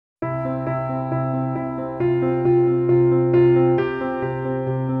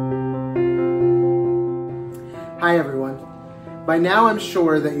By now I'm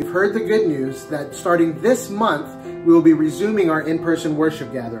sure that you've heard the good news that starting this month, we will be resuming our in-person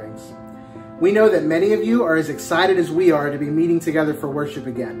worship gatherings. We know that many of you are as excited as we are to be meeting together for worship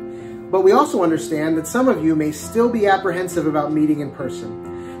again. But we also understand that some of you may still be apprehensive about meeting in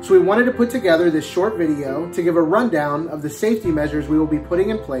person. So we wanted to put together this short video to give a rundown of the safety measures we will be putting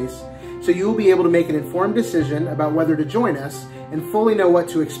in place so you will be able to make an informed decision about whether to join us and fully know what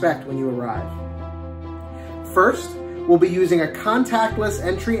to expect when you arrive. First, we'll be using a contactless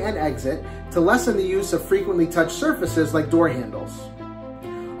entry and exit to lessen the use of frequently touched surfaces like door handles.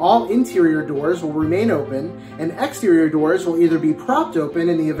 All interior doors will remain open, and exterior doors will either be propped open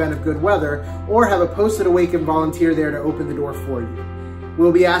in the event of good weather or have a posted Awaken volunteer there to open the door for you.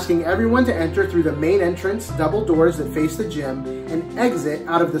 We'll be asking everyone to enter through the main entrance double doors that face the gym and exit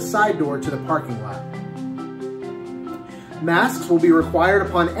out of the side door to the parking lot. Masks will be required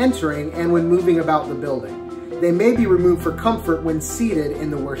upon entering and when moving about the building. They may be removed for comfort when seated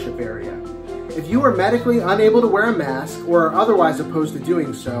in the worship area. If you are medically unable to wear a mask or are otherwise opposed to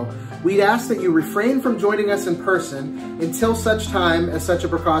doing so, we'd ask that you refrain from joining us in person until such time as such a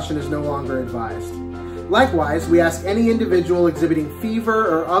precaution is no longer advised. Likewise, we ask any individual exhibiting fever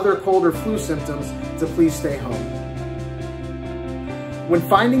or other cold or flu symptoms to please stay home. When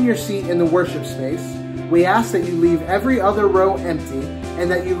finding your seat in the worship space, we ask that you leave every other row empty and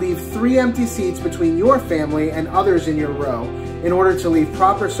that you leave 3 empty seats between your family and others in your row in order to leave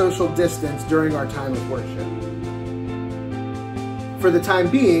proper social distance during our time of worship. For the time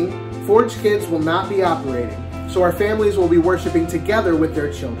being, Forge Kids will not be operating, so our families will be worshiping together with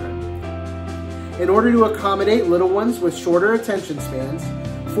their children. In order to accommodate little ones with shorter attention spans,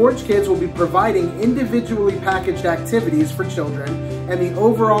 Forge Kids will be providing individually packaged activities for children, and the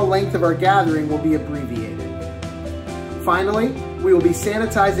overall length of our gathering will be abbreviated. Finally, we will be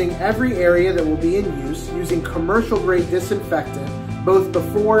sanitizing every area that will be in use using commercial-grade disinfectant both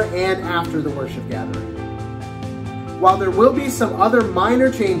before and after the worship gathering. While there will be some other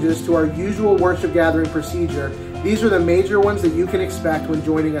minor changes to our usual worship gathering procedure, these are the major ones that you can expect when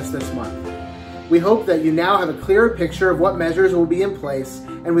joining us this month. We hope that you now have a clearer picture of what measures will be in place,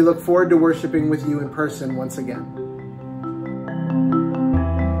 and we look forward to worshiping with you in person once again.